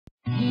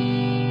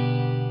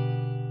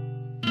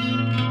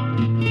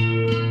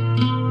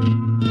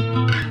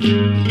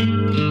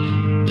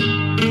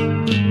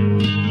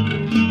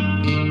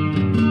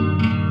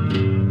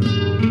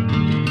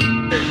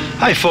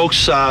Hi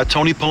folks,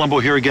 Tony Palumbo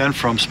here again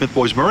from Smith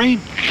Boys Marine.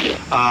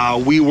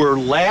 We were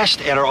last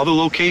at our other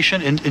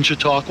location in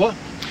Chautauqua.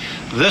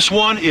 This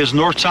one is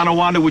North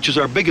Tonawanda, which is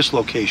our biggest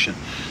location.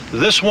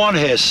 This one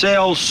has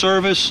sales,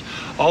 service,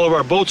 all of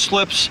our boat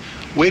slips.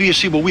 Wait till you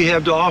see what we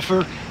have to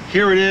offer.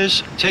 Here it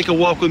is. Take a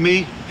walk with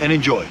me and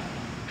enjoy.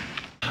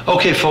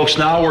 Okay folks,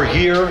 now we're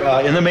here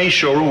in the main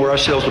showroom where our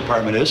sales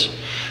department is.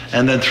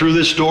 And then through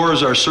this door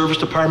is our service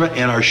department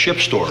and our ship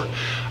store.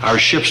 Our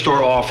ship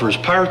store offers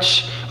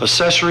parts,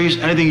 accessories,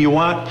 anything you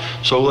want.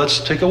 So let's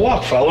take a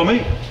walk. Follow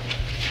me.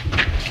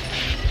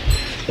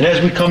 And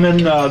as we come in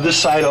this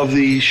side of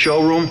the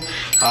showroom,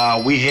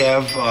 we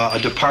have a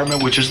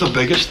department which is the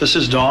biggest. This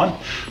is Dawn.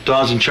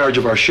 Dawn's in charge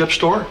of our ship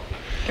store.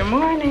 Good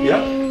morning.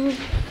 Yep.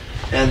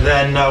 And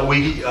then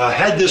we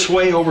head this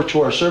way over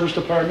to our service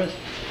department.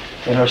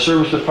 And our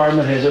service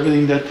department has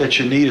everything that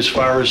you need as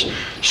far as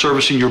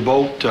servicing your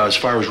boat, as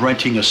far as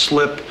renting a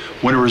slip,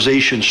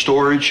 winterization,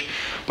 storage.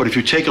 But if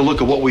you take a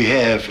look at what we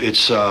have,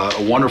 it's a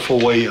wonderful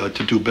way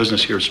to do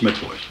business here at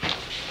Smith Boys.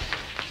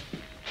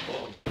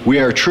 We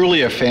are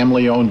truly a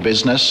family-owned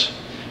business.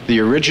 The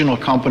original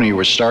company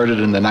was started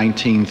in the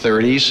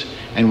 1930s,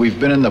 and we've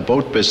been in the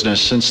boat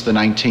business since the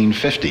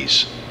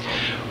 1950s.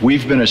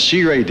 We've been a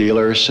Sea Ray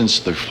dealer since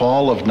the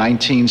fall of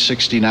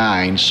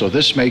 1969, so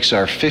this makes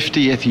our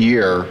 50th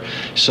year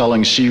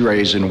selling Sea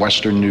Rays in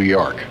Western New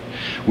York.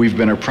 We've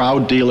been a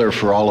proud dealer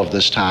for all of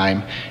this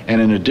time, and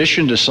in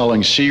addition to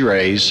selling Sea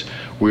Rays,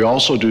 we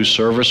also do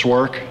service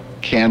work,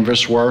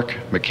 canvas work,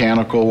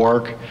 mechanical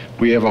work.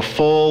 We have a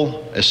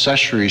full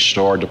accessory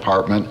store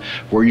department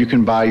where you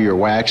can buy your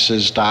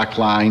waxes, dock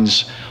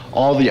lines,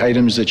 all the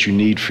items that you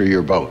need for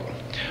your boat.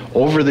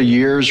 Over the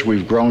years,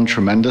 we've grown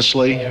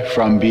tremendously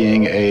from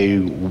being a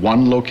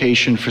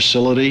one-location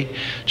facility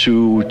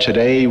to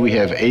today we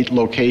have 8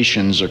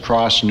 locations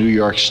across New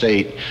York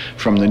State,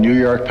 from the New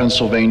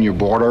York-Pennsylvania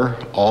border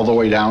all the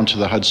way down to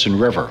the Hudson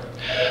River.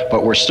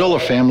 But we're still a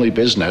family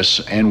business,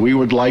 and we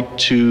would like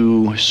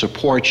to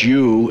support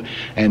you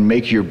and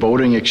make your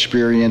boating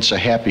experience a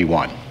happy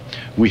one.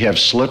 We have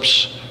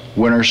slips,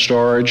 winter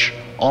storage,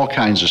 all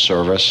kinds of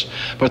service,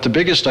 but the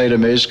biggest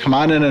item is come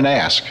on in and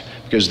ask,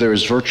 because there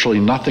is virtually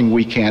nothing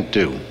we can't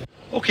do.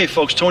 Okay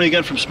folks, Tony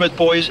again from Smith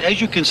Boys.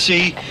 As you can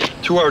see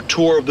through our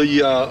tour of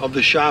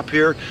the shop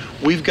here,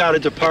 we've got a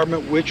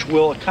department which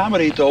will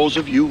accommodate those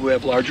of you who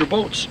have larger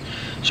boats.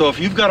 So if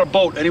you've got a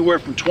boat anywhere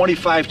from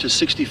 25 to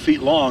 60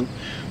 feet long,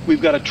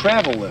 we've got a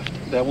travel lift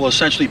that will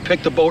essentially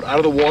pick the boat out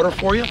of the water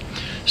for you,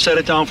 set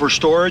it down for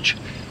storage.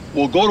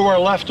 We'll go to our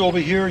left over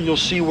here and you'll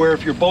see where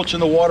if your boat's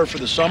in the water for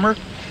the summer,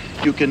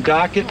 you can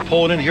dock it,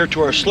 pull it in here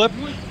to our slip.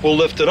 We'll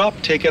lift it up,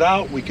 take it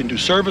out. We can do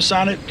service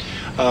on it.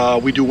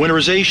 We do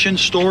winterization,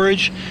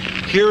 storage.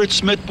 Here at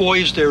Smith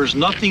Boys, there is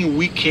nothing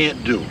we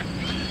can't do.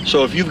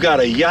 So if you've got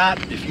a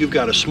yacht, if you've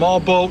got a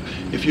small boat,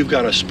 if you've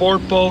got a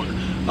sport boat,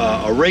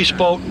 a race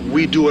boat,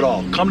 we do it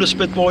all. Come to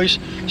Smith Boys,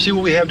 see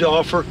what we have to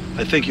offer.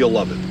 I think you'll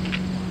love it.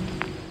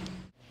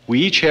 We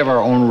each have our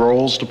own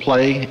roles to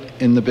play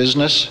in the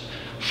business.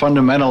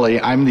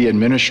 Fundamentally, I'm the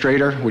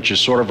administrator, which is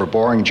sort of a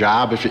boring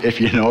job, if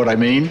you know what I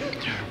mean.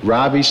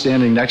 Robbie,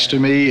 standing next to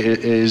me,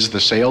 is the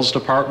sales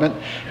department,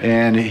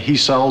 and he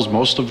sells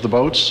most of the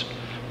boats.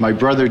 My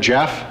brother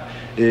Jeff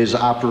is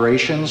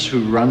operations,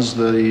 who runs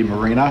the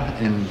marina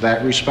in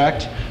that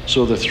respect.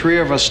 So the three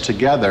of us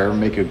together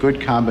make a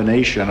good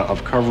combination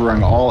of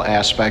covering all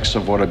aspects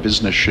of what a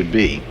business should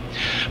be.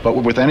 But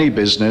with any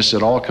business,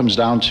 it all comes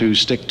down to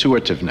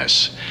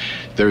stick-to-itiveness.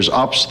 There's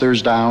ups,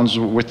 there's downs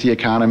with the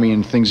economy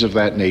and things of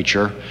that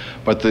nature.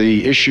 But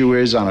the issue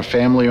is, on a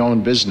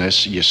family-owned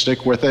business, you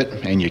stick with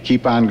it and you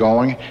keep on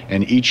going,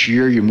 and each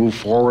year you move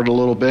forward a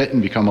little bit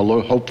and become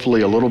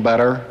hopefully a little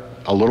better,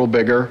 a little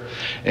bigger,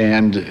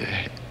 and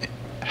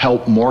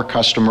help more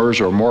customers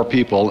or more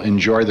people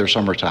enjoy their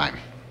summertime.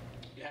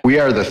 We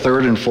are the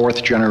 3rd and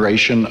 4th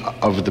generation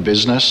of the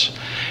business,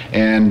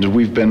 and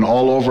we've been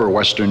all over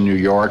Western New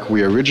York.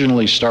 We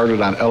originally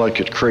started on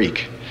Ellicott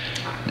Creek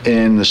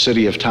in the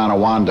city of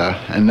Tonawanda,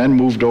 and then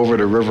moved over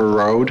to River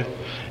Road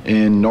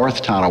in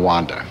North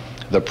Tonawanda.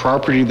 The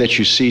property that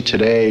you see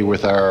today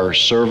with our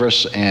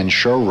service and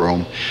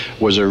showroom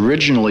was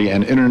originally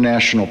an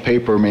International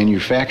Paper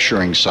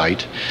manufacturing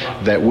site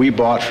that we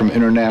bought from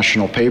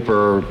International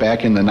Paper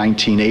back in the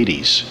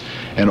 1980s.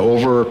 And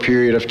over a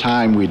period of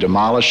time, we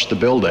demolished the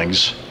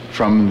buildings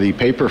from the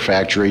paper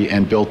factory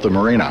and built the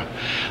marina.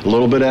 A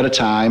little bit at a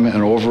time,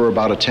 and over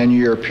about a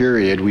 10-year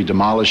period, we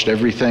demolished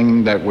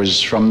everything that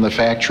was from the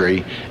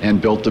factory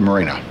and built the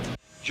marina.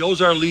 Joe's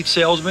our lead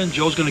salesman.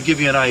 Joe's going to give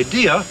you an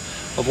idea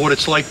of what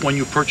it's like when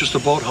you purchase the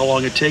boat, how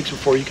long it takes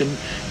before you can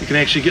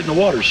actually get in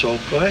the water. So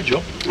go ahead,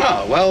 Joe.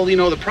 Oh, well, you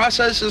know, the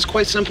process is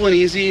quite simple and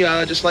easy,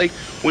 just like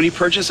when you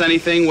purchase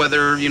anything,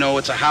 whether, you know,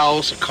 it's a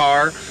house, a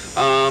car,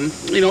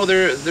 you know,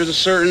 there's a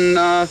certain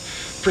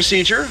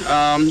procedure.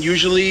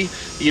 Usually,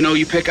 you know,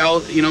 you pick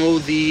out, you know,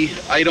 the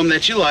item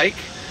that you like,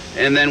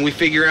 and then we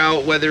figure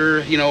out whether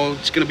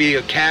it's going to be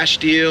a cash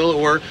deal,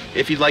 or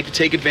if you'd like to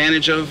take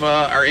advantage of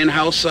our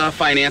in-house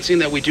financing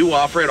that we do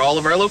offer at all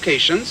of our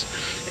locations.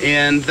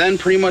 And then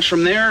pretty much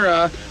from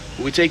there,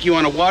 we take you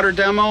on a water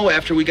demo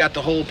after we got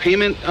the whole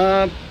payment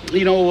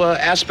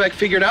aspect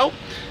figured out.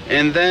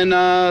 And then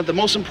the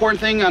most important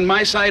thing on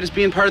my side as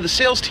being part of the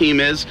sales team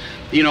is,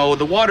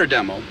 the water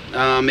demo.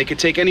 It could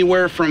take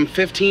anywhere from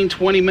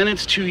 15-20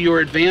 minutes to your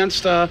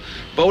advanced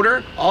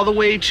boater, all the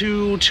way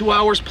to 2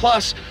 hours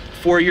plus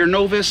for your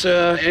novice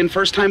and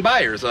first-time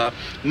buyers.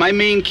 My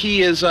main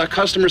key is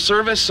customer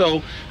service,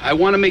 so I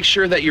want to make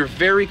sure that you're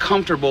very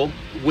comfortable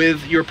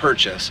with your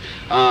purchase.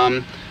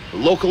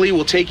 Locally,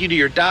 we'll take you to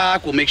your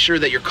dock. We'll make sure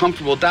that you're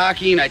comfortable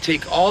docking. I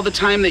take all the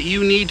time that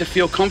you need to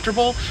feel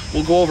comfortable.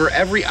 We'll go over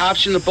every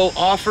option the boat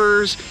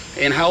offers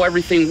and how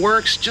everything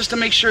works, just to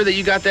make sure that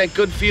you got that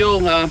good feel.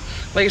 Like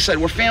I said,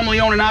 we're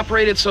family owned and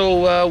operated,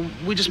 so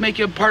we just make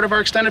you a part of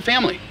our extended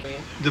family.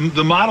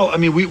 The model,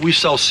 we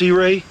sell Sea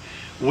Ray,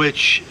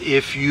 which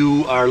if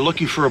you are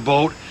looking for a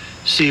boat,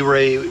 Sea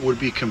Ray would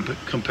be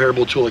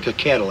comparable to like a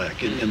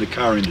Cadillac in the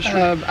car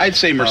industry. I'd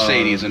say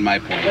Mercedes in my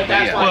point.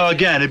 Yeah. Well,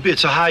 again,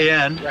 it's a high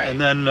end, right.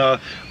 And then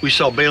we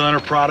sell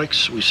Bayliner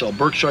products, we sell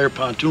Berkshire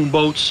pontoon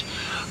boats,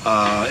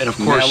 and of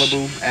course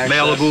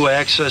Malibu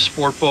Access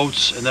sport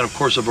boats, and then of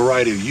course a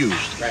variety of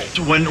used. Right.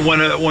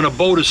 When a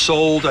boat is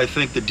sold, I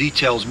think the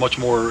details much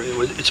more.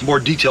 It's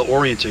more detail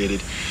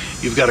orientated.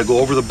 You've got to go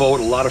over the boat.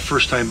 A lot of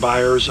first-time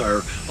buyers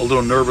are a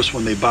little nervous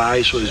when they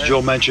buy. So as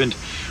Joe mentioned,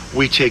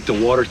 we take the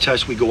water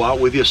test. We go out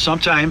with you.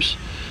 Sometimes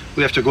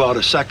we have to go out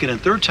a second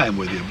and third time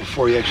with you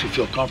before you actually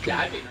feel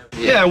comfortable.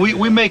 Yeah,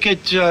 we make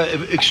it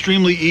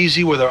extremely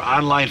easy with our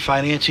online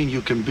financing.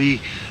 You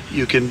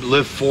can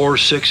live 4,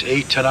 6,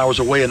 8, 10 hours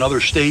away,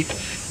 another state.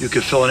 You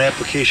can fill an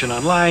application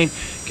online,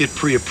 get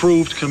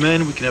pre-approved, come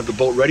in. We can have the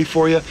boat ready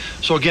for you.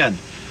 So again,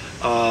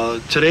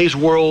 today's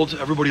world,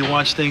 everybody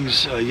wants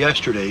things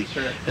yesterday.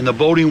 Sure. In the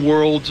boating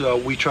world,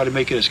 we try to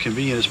make it as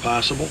convenient as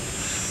possible.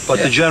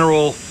 But the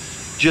general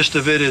gist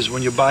of it is,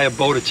 when you buy a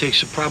boat, it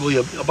takes probably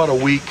about a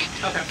week,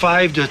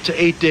 5 to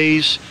 8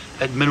 days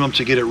at minimum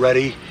to get it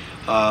ready.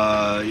 So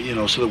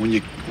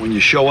that when you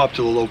show up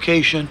to the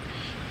location,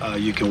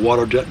 you can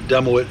water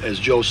demo it, as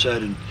Joe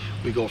said, and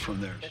we go from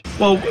there.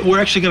 Well, we're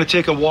actually going to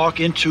take a walk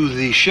into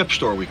the ship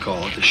store, we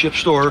call it. The ship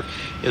store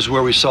is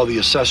where we sell the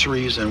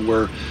accessories and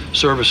where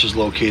service is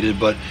located,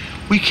 but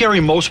we carry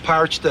most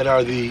parts that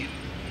are the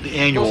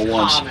annual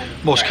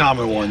most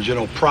common ones,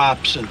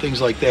 props and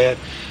things like that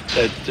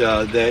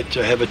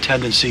have a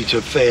tendency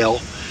to fail.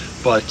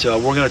 But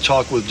we're going to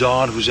talk with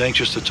Dawn, who's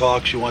anxious to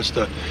talk. She wants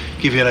to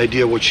give you an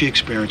idea of what she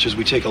experiences.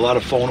 We take a lot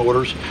of phone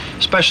orders,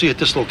 especially at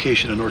this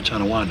location in North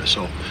Tonawanda.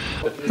 So,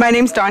 my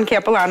name's Dawn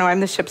Capilano. I'm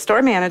the ship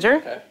store manager.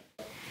 Okay.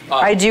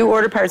 I do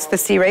order parts, the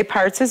Sea Ray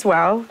parts as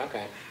well.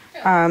 Okay.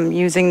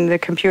 Using the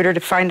computer to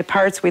find the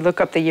parts, we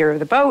look up the year of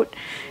the boat,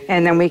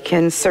 and then we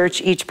can search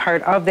each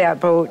part of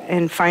that boat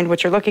and find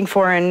what you're looking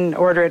for and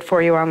order it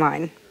for you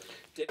online.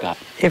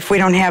 If we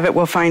don't have it,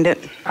 we'll find it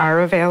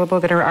are available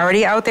that are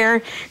already out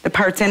there. The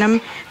parts in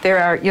them,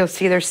 you'll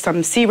see there's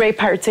some Sea Ray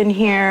parts in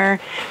here.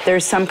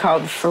 There's some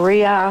called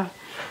Faria.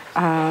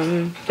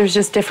 There's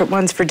just different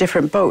ones for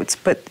different boats,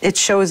 but it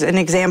shows an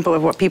example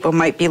of what people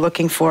might be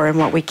looking for and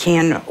what we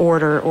can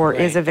order or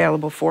is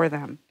available for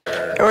them.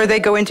 Or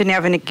they go into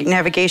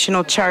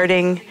navigational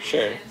charting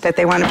that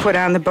they want to put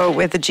on the boat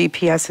with the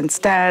GPS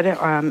instead.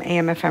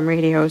 AM/FM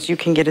radios, you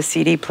can get a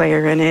CD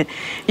player in it.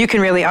 You can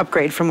really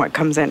upgrade from what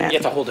comes in it. Yeah,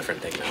 it's a whole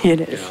different thing now.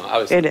 It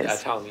is. It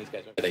is. Telling these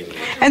guys what they need.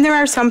 And there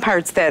are some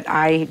parts that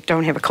I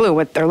don't have a clue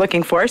what they're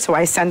looking for, so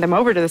I send them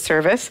over to the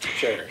service,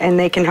 and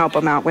they can help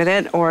them out with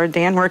it. Or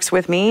Dan works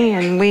with me,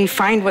 and we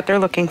find what they're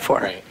looking for.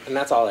 Right, and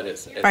that's all it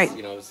is. It's, right.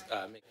 Making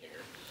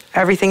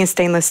everything is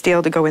stainless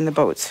steel to go in the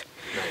boats.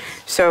 Nice.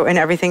 So, and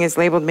everything is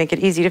labeled, make it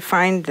easy to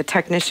find. The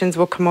technicians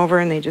will come over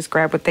and they just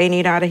grab what they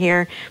need out of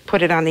here,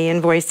 put it on the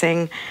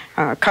invoicing.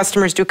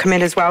 Customers do come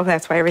in as well.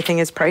 That's why everything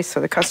is priced, so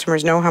the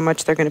customers know how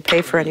much they're going to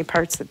pay for any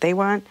parts that they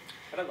want.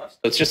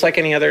 It's just like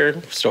any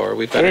other store.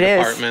 We've got our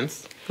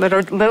departments.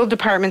 Little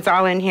departments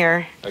all in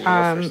here.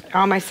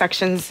 All my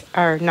sections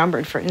are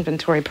numbered for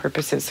inventory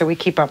purposes, so we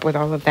keep up with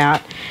all of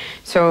that.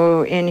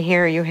 So in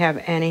here you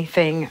have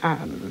anything,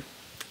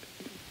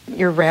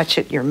 your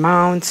ratchet, your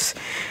mounts,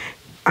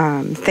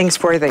 things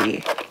for the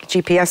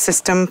GPS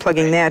system,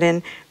 plugging that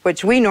in,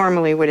 which we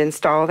normally would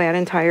install that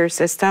entire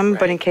system,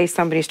 but in case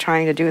somebody's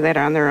trying to do that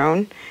on their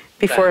own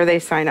before they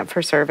sign up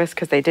for service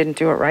because they didn't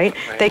do it right,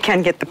 they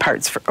can get the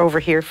parts over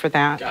here for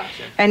that.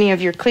 Gotcha. Any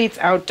of your cleats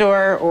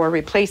outdoor or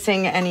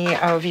replacing any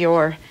of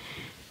your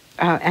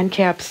end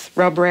caps,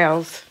 rub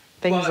rails,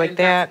 things like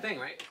that. That's the thing,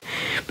 right?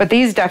 But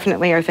these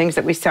definitely are things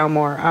that we sell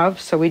more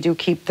of, so we do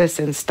keep this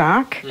in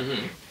stock.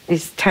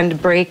 These tend to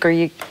break or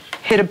you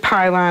hit a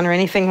pylon or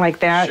anything like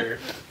that. Sure.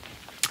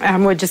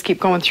 We'll just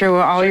keep going through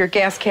all your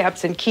gas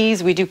caps and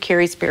keys. We do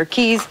carry spare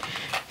keys.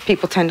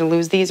 People tend to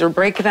lose these or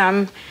break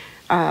them.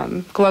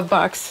 Glove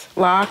box,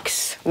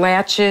 locks,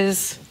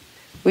 latches.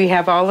 We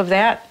have all of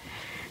that.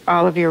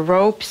 All of your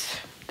ropes.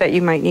 that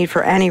you might need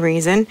for any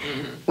reason.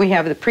 We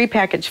have the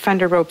prepackaged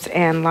fender ropes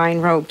and line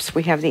ropes.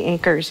 We have the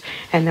anchors,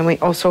 and then we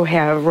also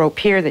have rope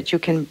here that you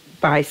can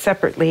buy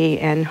separately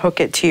and hook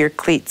it to your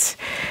cleats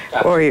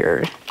or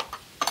your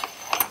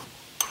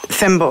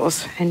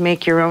thimbles and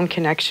make your own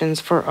connections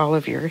for all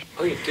of your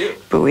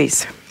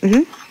buoys.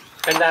 And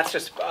that's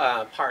just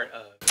part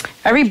of...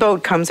 Every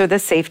boat comes with a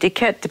safety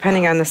kit.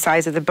 Depending on the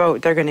size of the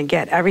boat, they're going to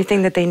get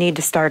everything that they need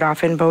to start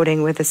off in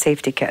boating with a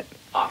safety kit.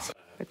 Awesome.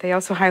 But they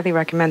also highly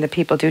recommend that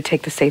people do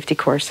take the safety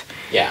course.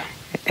 Yeah.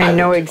 And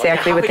know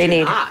exactly what they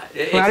need.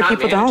 It's a lot of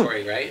people don't.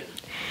 Right?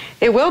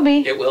 It will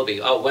be. It will be.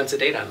 Oh, when's the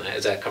date on that?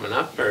 Is that coming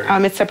up? Or?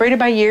 It's separated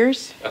by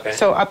years. Okay.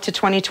 So up to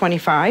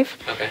 2025.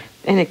 Okay.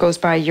 And it goes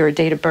by your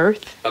date of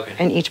birth. Okay.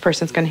 And each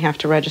person's going to have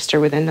to register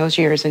within those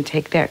years and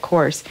take that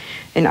course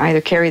and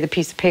either carry the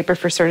piece of paper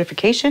for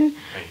certification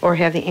or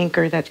have the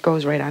anchor that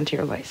goes right onto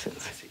your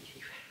license.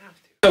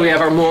 So we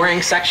have our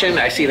mooring section.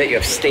 I see that you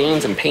have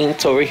stains and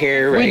paints over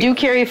here, right? We do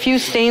carry a few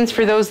stains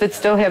for those that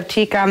still have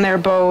teak on their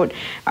boat.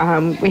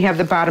 We have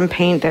the bottom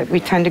paint that we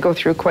tend to go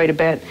through quite a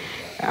bit.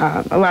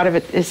 A lot of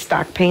it is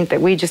stock paint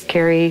that we just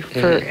carry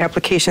for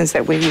applications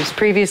that we've used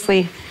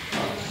previously.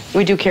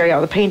 We do carry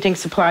all the painting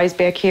supplies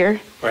back here.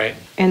 Right.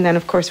 And then,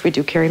 of course, we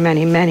do carry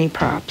many, many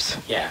props.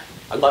 Yeah.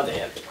 I'd love to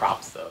have the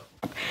props, though.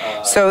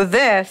 So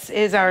this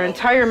is our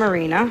entire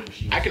marina.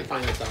 I can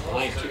find this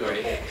online, too,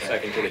 right? So I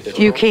can get it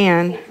digital. You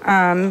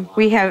can.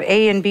 We have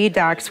A and B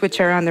docks, which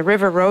are on the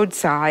river road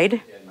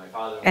side.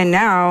 And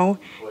now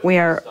we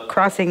are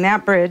crossing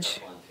that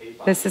bridge.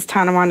 This is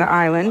Tonawanda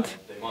Island.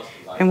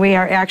 And we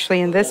are actually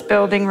in this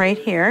building right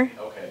here.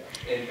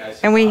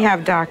 And we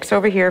have docks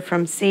over here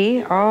from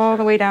C all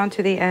the way down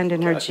to the end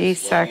in our G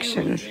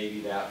section.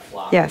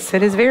 Yes,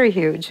 it is very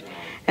huge.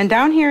 And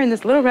down here in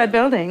this little red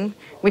building,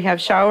 we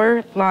have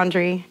shower,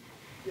 laundry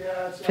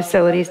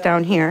facilities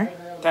down here.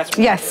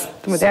 Yes,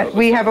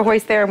 we have a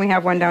hoist there and we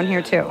have one down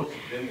here too.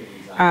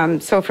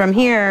 So from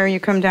here, you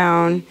come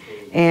down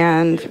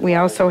and we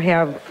also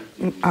have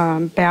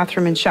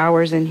bathroom and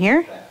showers in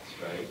here.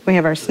 We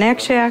have our snack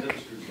shack.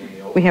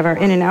 We have our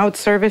in and out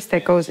service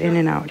that goes in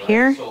and out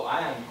here.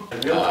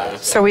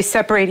 So we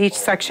separate each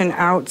section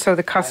out so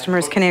the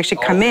customers can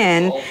actually come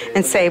in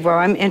and say, well,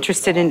 I'm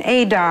interested in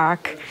a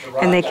dock,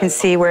 and they can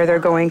see where they're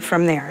going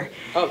from there.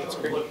 Oh, that's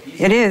great.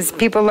 It is.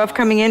 People love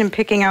coming in and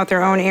picking out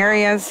their own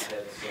areas.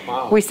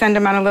 Wow. We send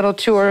them on a little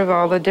tour of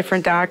all the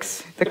different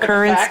docks. The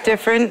current's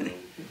different.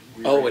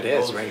 Oh, it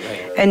is, right.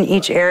 In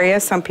each area,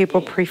 some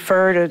people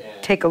prefer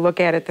to take a look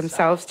at it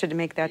themselves to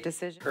make that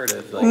decision.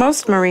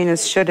 Most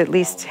marinas should at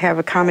least have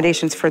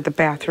accommodations for the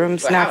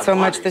bathrooms, not so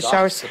much the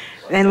showers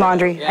and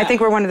laundry. I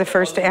think we're one of the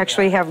first to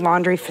actually have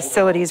laundry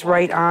facilities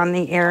right on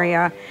the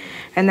area.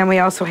 And then we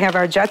also have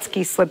our jet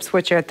ski slips,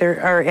 which are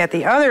at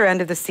the other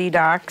end of the sea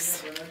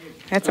docks.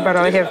 That's about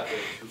all I have.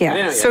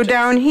 Yeah, so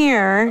down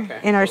here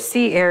in our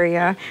C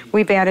area,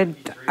 we've added,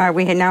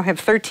 we now have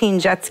 13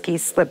 jet ski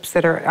slips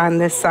that are on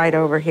this side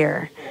over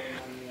here.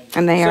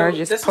 And they are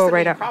just pull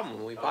right up. Problem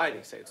when we buy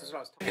these things. This is what I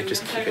was talking about. And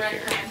just keep it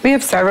here. We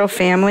have several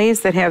families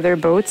that have their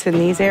boats in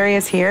these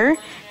areas here,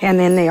 and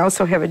then they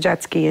also have a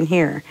jet ski in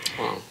here.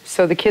 Wow.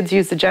 So the kids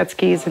use the jet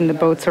skis and the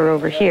boats are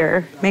over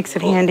here. Makes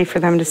it handy for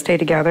them to stay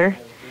together.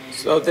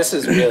 So this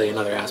is really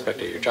another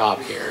aspect of your job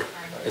here.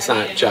 It's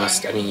not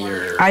just,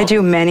 I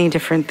do many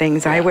different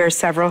things. I wear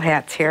several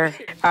hats here.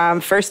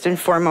 First and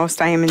foremost,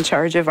 I am in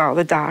charge of all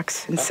the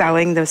docks and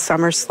selling the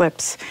summer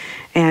slips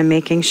and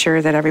making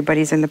sure that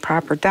everybody's in the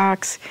proper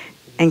docks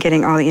and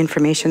getting all the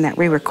information that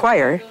we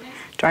require.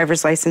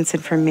 Driver's license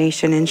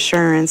information,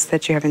 insurance,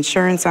 that you have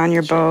insurance on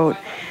your boat.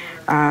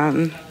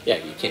 Yeah,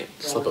 you can't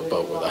slip a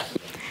boat with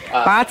a...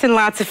 Lots and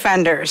lots of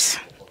fenders.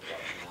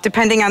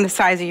 Depending on the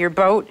size of your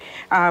boat.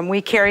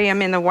 We carry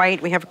them in the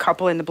white, we have a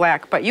couple in the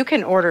black, but you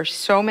can order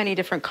so many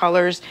different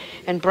colors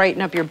and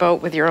brighten up your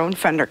boat with your own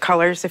fender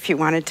colors if you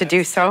wanted to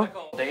do so.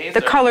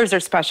 The colors are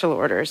special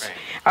orders.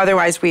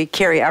 Otherwise, we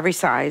carry every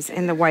size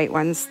in the white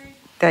ones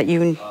that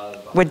you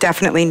would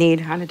definitely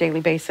need on a daily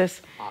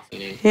basis.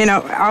 You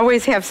know,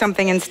 always have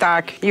something in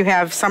stock. You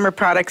have summer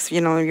products,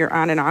 you know, you're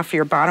on and off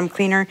your bottom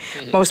cleaner.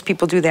 Most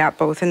people do that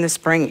both in the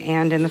spring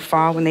and in the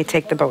fall when they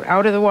take the boat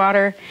out of the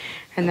water.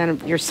 And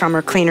then your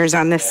summer cleaners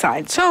on this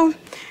side. So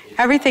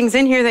everything's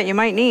in here that you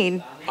might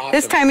need. Awesome.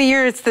 This time of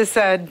year, it's this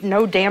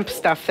no damp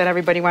stuff that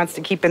everybody wants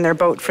to keep in their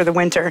boat for the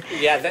winter.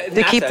 Yeah,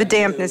 to keep the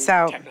dampness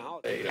out.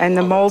 And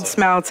the mold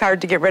smell, it's hard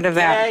to get rid of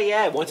that.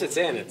 Yeah, once it's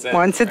in, it's in.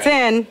 Once it's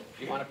in.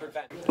 You want to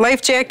prevent.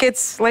 Life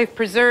jackets, life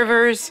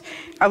preservers.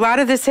 A lot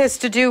of this has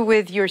to do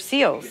with your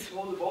seals.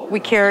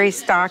 We carry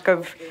stock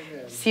of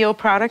seal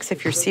products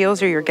if your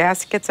seals or your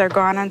gaskets are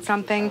gone on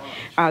something.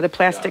 The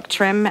plastic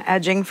trim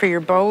edging for your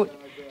boat.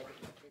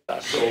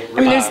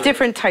 There's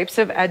different types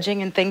of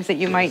edging and things that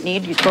you might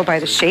need. You go by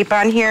the shape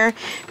on here.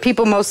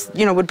 People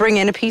would bring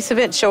in a piece of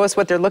it, show us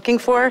what they're looking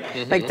for.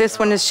 Like this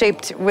one is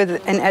shaped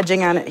with an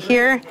edging on it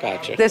here.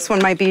 Gotcha. This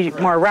one might be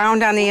more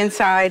round on the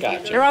inside.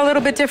 Gotcha. They're all a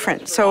little bit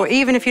different. So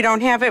even if you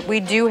don't have it, we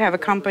do have a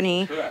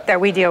company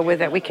that we deal with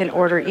that we can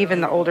order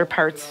even the older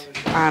parts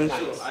on.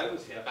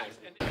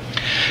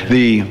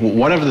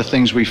 One of the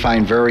things we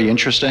find very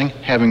interesting,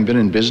 having been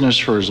in business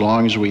for as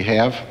long as we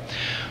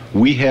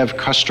have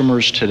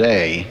customers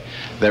today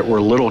that were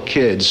little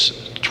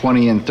kids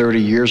 20 and 30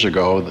 years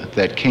ago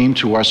that came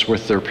to us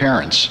with their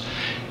parents.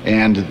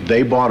 And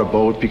they bought a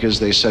boat because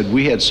they said,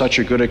 we had such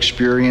a good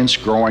experience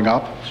growing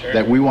up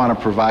that we want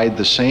to provide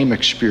the same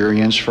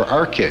experience for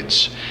our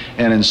kids.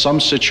 And in some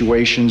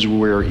situations,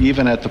 we're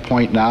even at the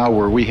point now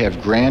where we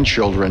have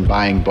grandchildren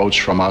buying boats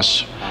from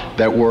us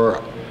that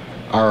were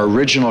our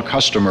original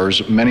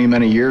customers many,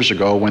 many years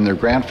ago when their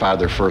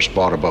grandfather first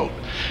bought a boat.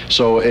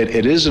 So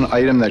it is an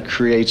item that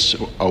creates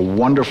a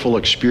wonderful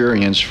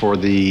experience for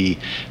the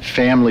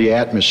family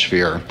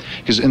atmosphere.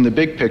 Because in the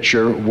big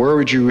picture, where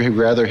would you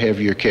rather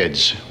have your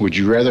kids? Would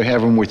you rather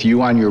have them with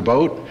you on your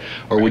boat,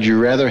 or would you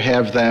rather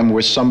have them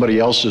with somebody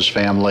else's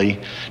family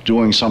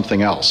doing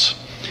something else?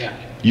 Yeah.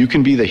 You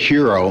can be the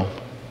hero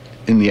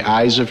in the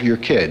eyes of your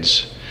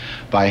kids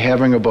by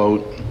having a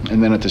boat,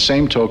 and then at the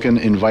same token,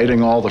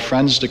 inviting all the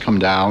friends to come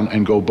down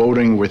and go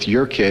boating with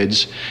your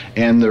kids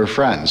and their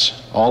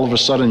friends. All of a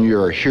sudden,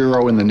 you're a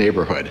hero in the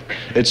neighborhood.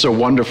 It's a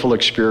wonderful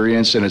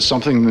experience, and it's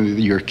something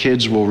that your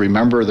kids will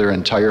remember their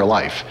entire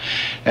life.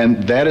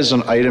 And that is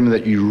an item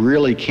that you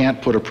really can't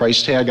put a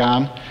price tag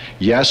on.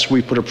 Yes,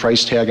 we put a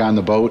price tag on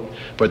the boat,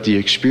 but the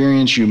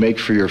experience you make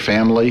for your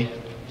family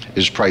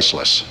is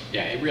priceless.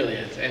 Yeah, it really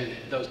is, and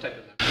those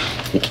type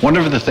of... One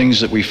of the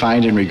things that we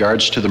find in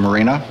regards to the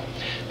marina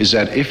is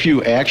that if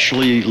you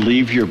actually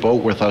leave your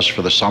boat with us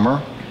for the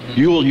summer,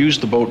 you will use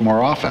the boat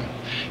more often,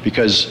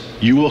 because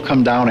you will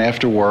come down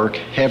after work,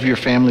 have your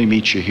family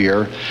meet you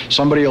here,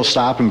 somebody will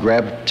stop and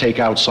grab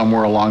takeout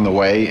somewhere along the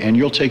way, and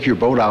you'll take your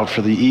boat out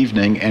for the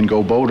evening and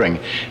go boating.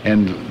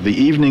 And the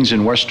evenings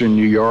in Western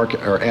New York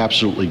are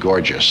absolutely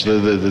gorgeous.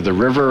 The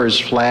river is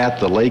flat,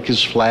 the lake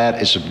is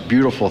flat, it's a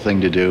beautiful thing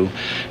to do.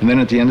 And then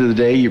at the end of the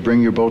day, you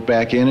bring your boat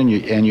back in and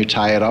you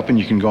tie it up and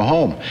you can go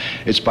home.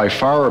 It's by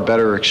far a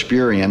better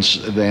experience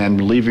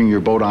than leaving your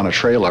boat on a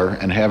trailer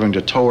and having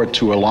to tow it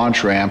to a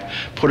launch ramp,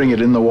 putting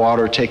it in the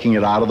water, taking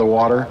it out of the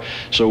water.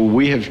 So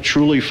we have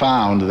truly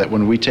found that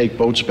when we take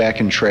boats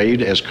back in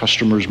trade, as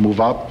customers move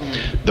up,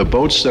 the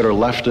boats that are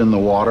left in the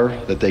water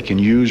that they can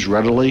use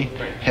readily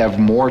have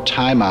more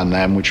time on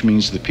them, which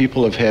means the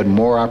people have had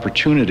more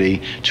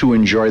opportunity to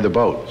enjoy the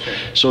boat.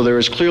 So there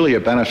is clearly a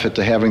benefit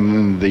to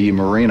having the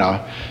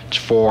marina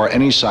for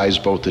any size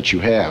boat that you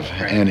have.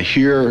 And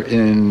here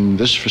in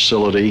this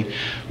facility,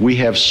 we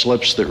have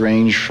slips that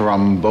range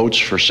from boats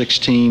for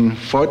 16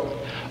 foot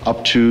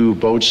up to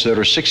boats that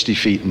are 60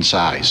 feet in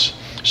size.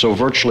 So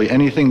virtually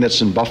anything that's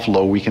in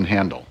Buffalo, we can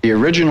handle. The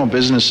original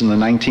business in the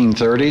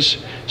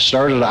 1930s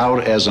started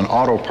out as an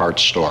auto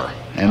parts store,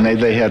 and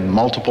they had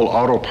multiple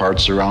auto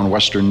parts around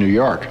Western New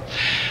York.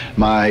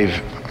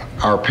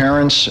 Our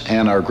parents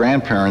and our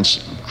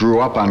grandparents grew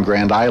up on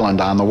Grand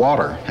Island on the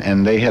water,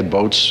 and they had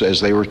boats as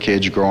they were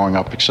kids growing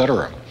up,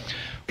 etc.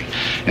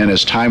 And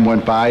as time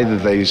went by,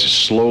 they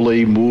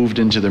slowly moved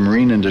into the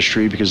marine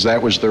industry because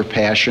that was their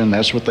passion,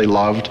 that's what they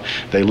loved.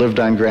 They lived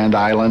on Grand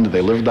Island,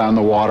 they lived on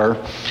the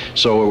water,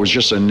 so it was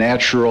just a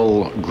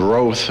natural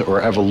growth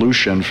or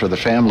evolution for the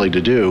family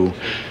to do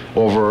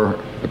over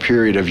a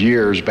period of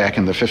years back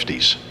in the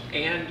 50s.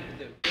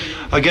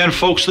 Again,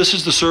 folks, this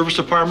is the service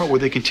department where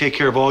they can take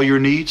care of all your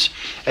needs.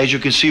 As you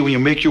can see, when you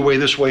make your way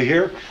this way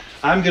here,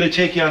 I'm going to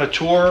take you on a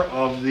tour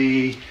of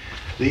the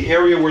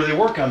area where they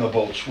work on the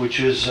boats, which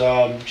is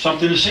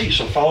something to see.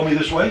 So follow me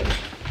this way.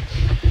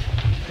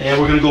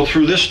 And we're going to go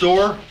through this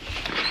door.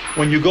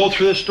 When you go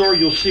through this door,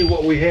 you'll see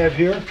what we have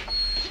here.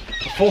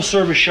 A full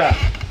service shop.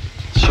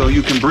 So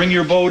you can bring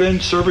your boat in,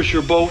 service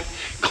your boat,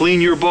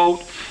 clean your boat.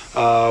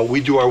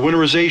 We do our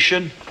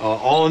winterization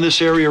all in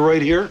this area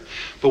right here.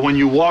 But when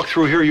you walk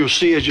through here, you'll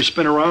see as you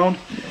spin around,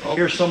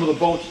 here's some of the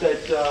boats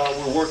that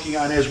we're working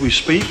on as we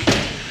speak.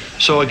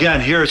 So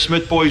again, here at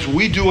Smith Boys,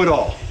 we do it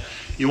all.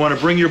 You want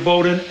to bring your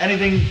boat in,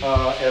 anything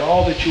at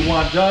all that you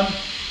want done,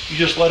 you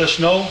just let us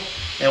know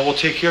and we'll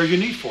take care of your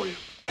need for you.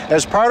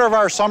 As part of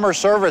our summer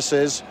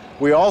services,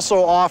 we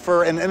also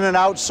offer an in and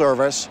out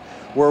service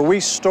where we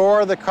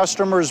store the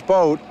customer's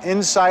boat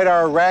inside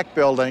our rack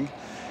building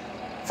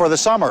for the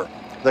summer.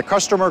 The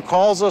customer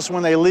calls us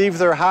when they leave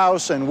their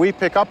house and we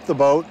pick up the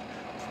boat,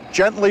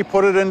 gently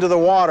put it into the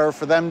water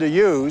for them to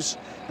use,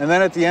 and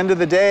then at the end of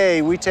the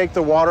day, we take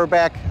the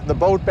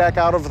boat back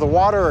out of the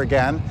water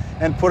again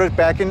and put it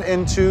back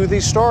into the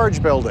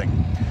storage building.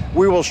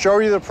 We will show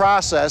you the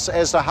process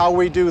as to how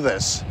we do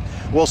this.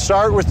 We'll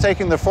start with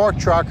taking the fork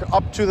truck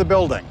up to the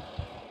building.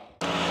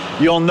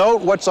 You'll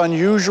note what's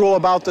unusual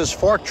about this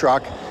fork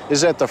truck is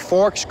that the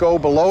forks go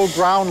below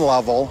ground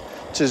level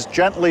to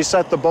gently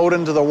set the boat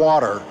into the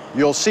water.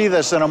 You'll see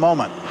this in a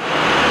moment.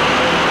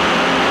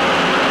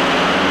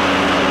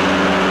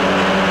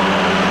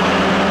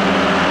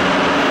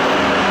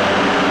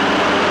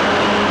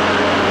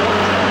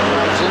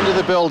 Into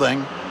the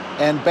building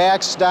and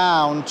backs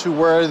down to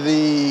where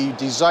the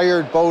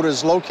desired boat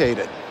is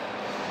located.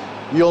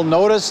 You'll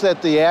notice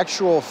that the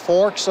actual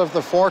forks of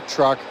the fork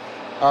truck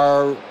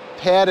are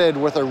padded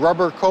with a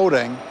rubber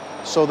coating,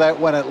 so that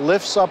when it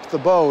lifts up the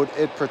boat,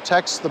 it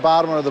protects the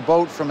bottom of the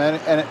boat from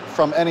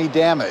any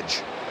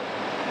damage.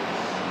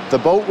 The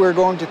boat we're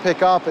going to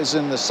pick up is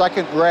in the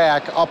second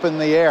rack up in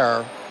the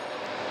air,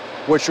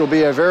 which will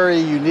be a very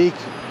unique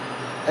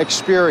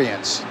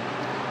experience.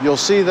 You'll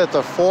see that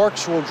the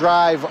forks will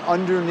drive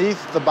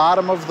underneath the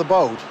bottom of the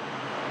boat,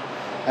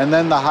 and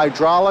then the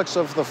hydraulics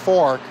of the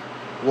fork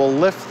will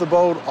lift the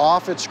boat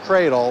off its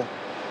cradle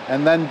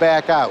and then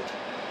back out.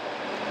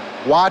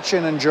 Watch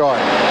and enjoy.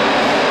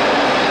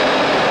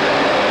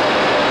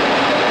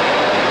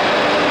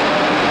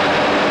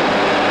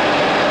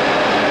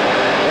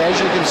 As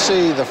you can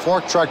see, the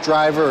fork truck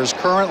driver is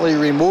currently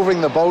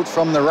removing the boat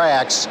from the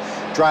racks,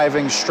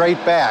 driving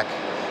straight back.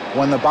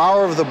 When the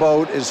bow of the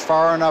boat is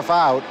far enough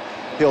out,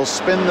 he'll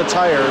spin the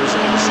tires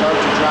and start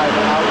to drive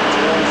out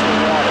towards the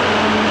water.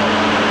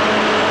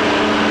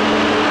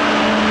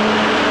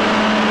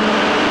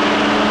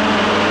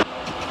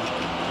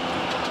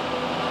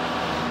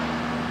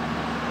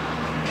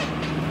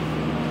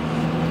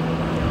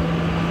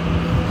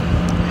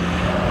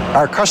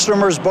 Our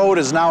customer's boat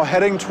is now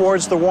heading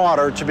towards the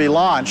water to be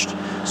launched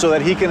so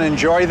that he can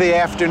enjoy the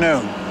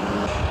afternoon.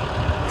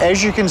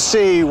 As you can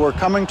see, we're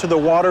coming to the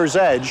water's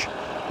edge,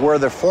 where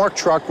the fork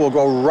truck will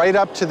go right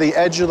up to the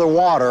edge of the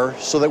water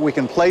so that we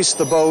can place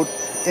the boat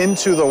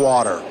into the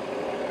water.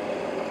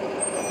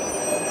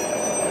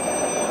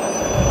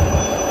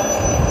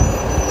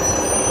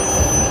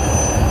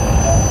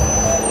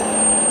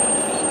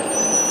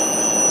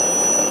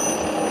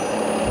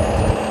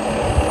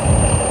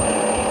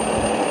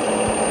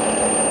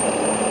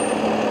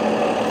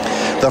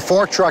 The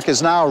fork truck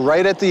is now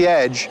right at the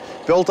edge,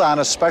 built on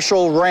a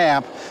special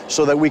ramp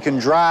so that we can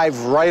drive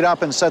right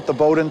up and set the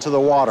boat into the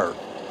water.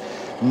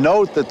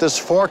 Note that this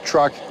fork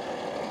truck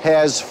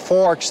has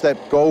forks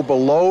that go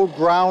below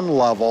ground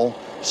level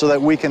so that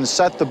we can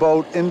set the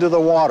boat into the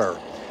water.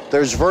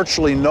 There's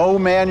virtually no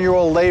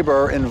manual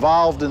labor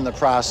involved in the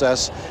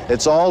process.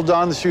 It's all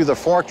done through the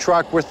fork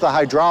truck with the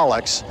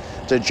hydraulics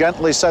to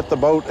gently set the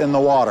boat in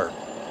the water.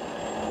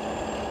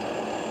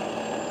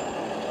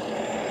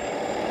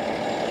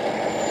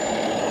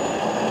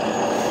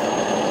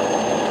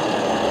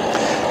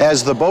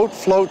 As the boat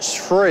floats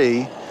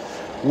free,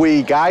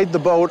 we guide the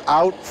boat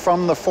out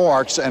from the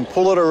forks and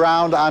pull it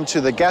around onto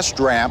the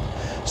guest ramp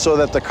so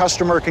that the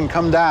customer can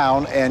come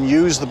down and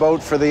use the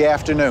boat for the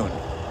afternoon.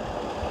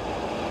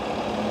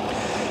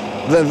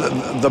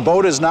 The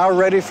boat is now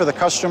ready for the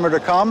customer to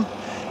come.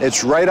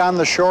 It's right on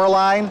the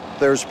shoreline.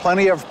 There's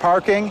plenty of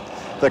parking.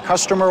 The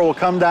customer will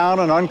come down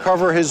and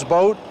uncover his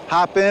boat,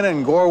 hop in,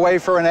 and go away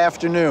for an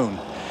afternoon.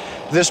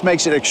 This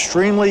makes it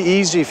extremely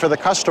easy for the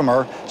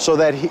customer so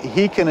that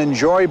he can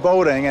enjoy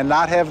boating and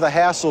not have the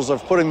hassles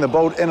of putting the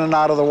boat in and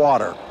out of the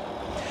water.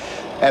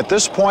 At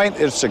this point,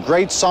 it's a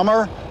great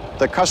summer.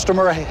 The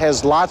customer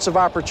has lots of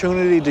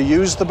opportunity to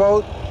use the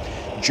boat.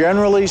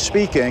 Generally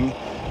speaking,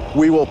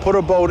 we will put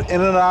a boat in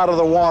and out of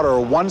the water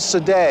once a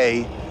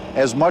day,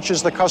 as much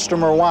as the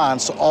customer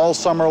wants, all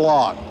summer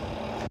long.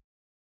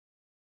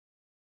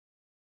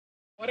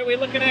 What are we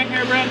looking at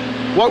here, Brett?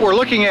 What we're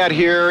looking at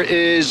here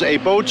is a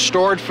boat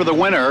stored for the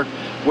winter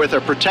with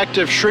a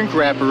protective shrink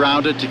wrap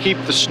around it to keep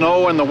the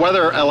snow and the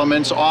weather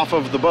elements off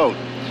of the boat.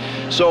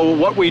 So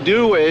what we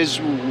do is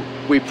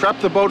we prep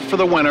the boat for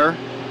the winter,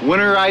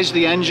 winterize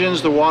the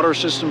engines, the water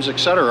systems,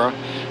 etc.,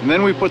 and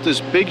then we put this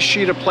big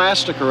sheet of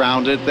plastic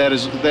around it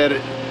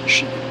that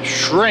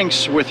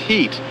shrinks with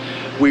heat.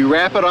 We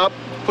wrap it up,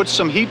 put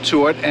some heat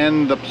to it,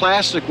 and the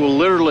plastic will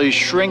literally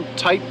shrink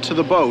tight to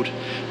the boat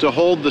to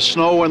hold the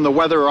snow and the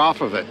weather off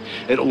of it.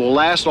 It will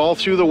last all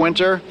through the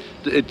winter.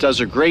 It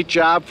does a great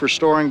job for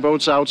storing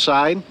boats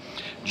outside.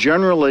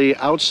 Generally,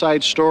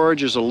 outside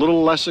storage is a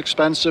little less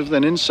expensive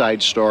than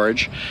inside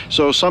storage,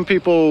 so some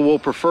people will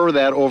prefer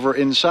that over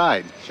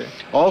inside. Sure.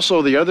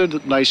 Also, the other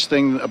nice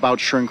thing about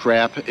shrink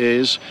wrap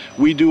is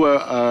we do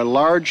a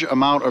large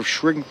amount of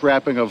shrink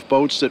wrapping of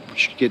boats that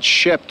get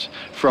shipped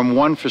from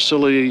one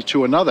facility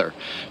to another.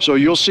 So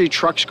you'll see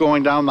trucks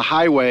going down the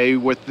highway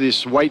with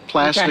this white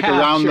plastic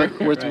around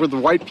with the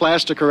white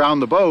plastic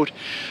around the boat.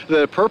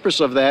 The purpose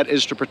of that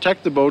is to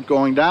protect the boat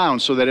going down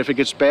so that if it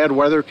gets bad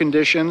weather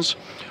conditions,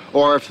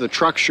 or if the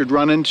truck should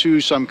run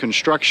into some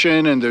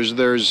construction and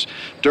there's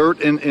dirt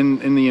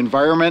in the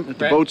environment,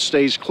 the boat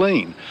stays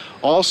clean.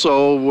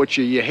 Also, which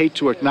you hate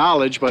to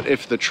acknowledge, but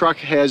if the truck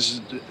has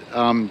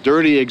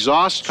dirty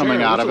exhaust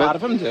coming out of it, a lot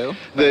of them do.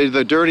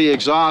 The dirty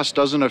exhaust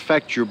doesn't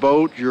affect your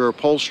boat, your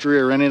upholstery,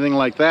 or anything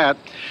like that.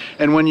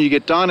 And when you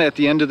get done at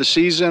the end of the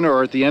season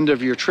or at the end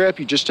of your trip,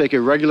 you just take a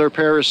regular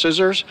pair of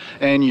scissors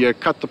and you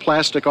cut the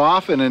plastic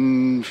off, and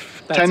in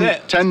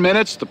 10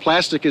 minutes the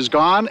plastic is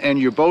gone and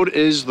your boat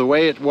is the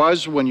way it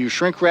was when you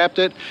shrink wrapped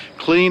it,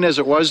 clean as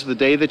it was the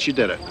day that you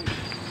did it.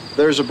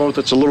 There's a boat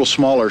that's a little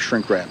smaller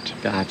shrink wrapped.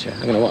 Gotcha.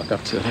 I'm gonna walk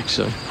up to the next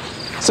one.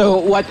 So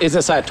what is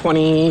this at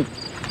 22?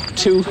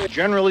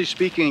 Generally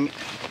speaking,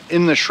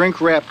 in the shrink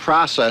wrap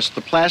process,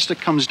 the plastic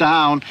comes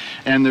down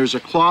and there's a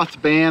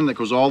cloth band that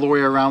goes all the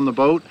way around the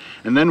boat,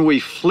 and then we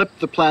flip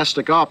the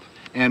plastic up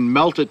and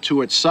melt it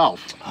to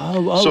itself.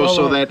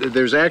 So that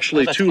there's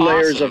actually that's 2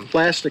 layers awesome. of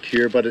plastic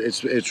here, but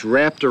it's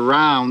wrapped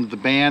around the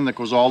band that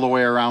goes all the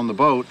way around the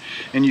boat,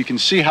 and you can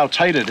see how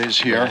tight it is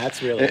here. Yeah,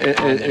 that's really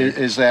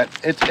is that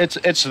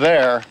it's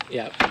there.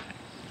 Yeah.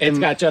 It's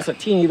got just a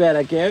teeny bit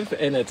of give,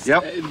 and it's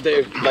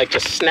they're like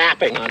just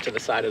snapping onto the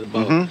side of the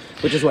boat,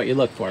 which is what you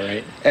look for,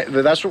 right?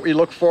 That's what we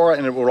look for,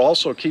 and it will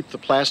also keep the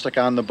plastic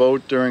on the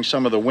boat during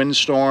some of the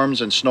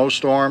windstorms and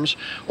snowstorms,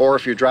 or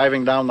if you're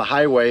driving down the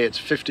highway, it's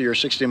 50 or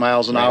 60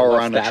 miles an hour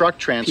on the truck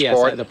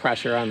transport. PSI, the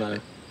pressure on the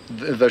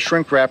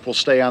shrink wrap will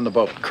stay on the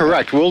boat.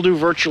 Correct. We'll do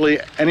virtually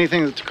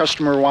anything that the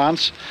customer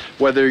wants,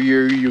 whether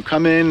you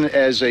come in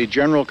as a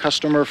general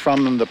customer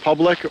from the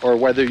public, or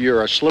whether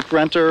you're a slip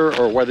renter,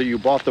 or whether you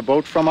bought the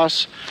boat from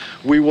us.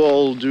 We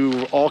will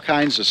do all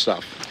kinds of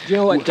stuff. You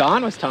know what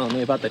Don was telling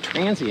me about the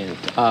transient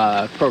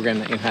program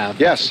that you have?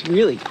 Yes. It's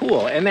really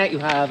cool. And that you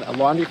have a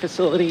laundry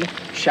facility,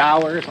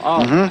 showers,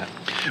 all of that.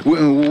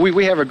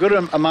 We have a good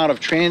amount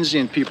of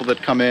transient people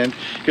that come in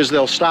because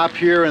they'll stop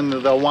here and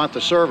they'll want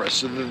the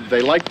service.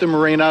 They like the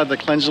marina, the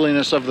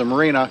cleanliness of the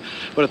marina,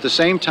 but at the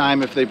same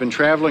time, if they've been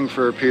traveling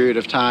for a period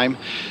of time,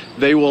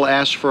 they will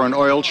ask for an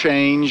oil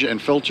change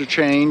and filter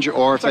change,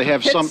 or if they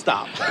have some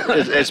stop.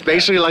 It's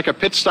basically like a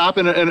pit stop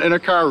in a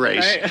car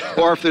race. Right.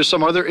 Or if there's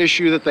some other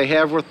issue that they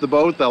have with the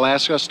boat, they'll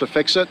ask us to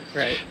fix it.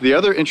 Right. The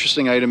other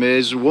interesting item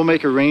is we'll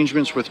make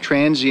arrangements with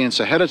transients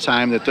ahead of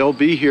time that they'll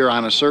be here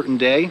on a certain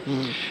day,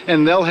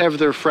 and they'll have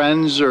their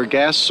friends or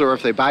guests, or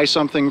if they buy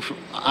something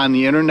on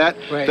the internet,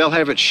 they'll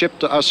have it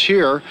shipped to us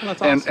here,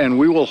 that's awesome. and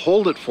we will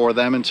hold it for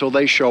them until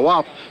they show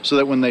up, so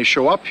that when they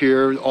show up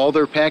here, all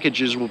their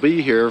packages will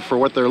be here for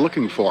what they're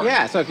looking for.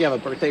 Yeah, so if you have a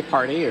birthday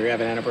party or you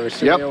have an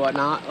anniversary or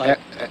whatnot. Like,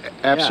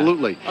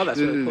 absolutely. Yeah. Oh, that's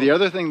really cool. The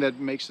other thing that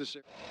makes this for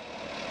either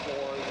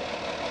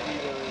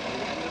the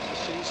end of the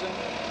season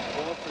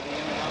or for the in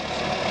and out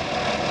season.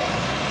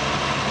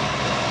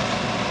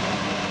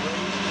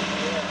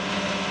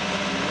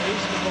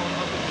 Raise the boat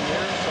up in the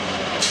air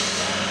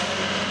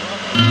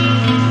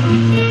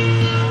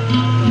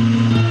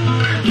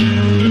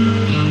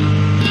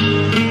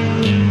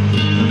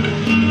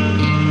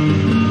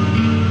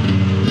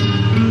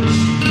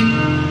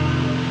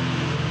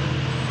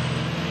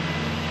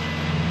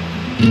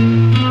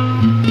so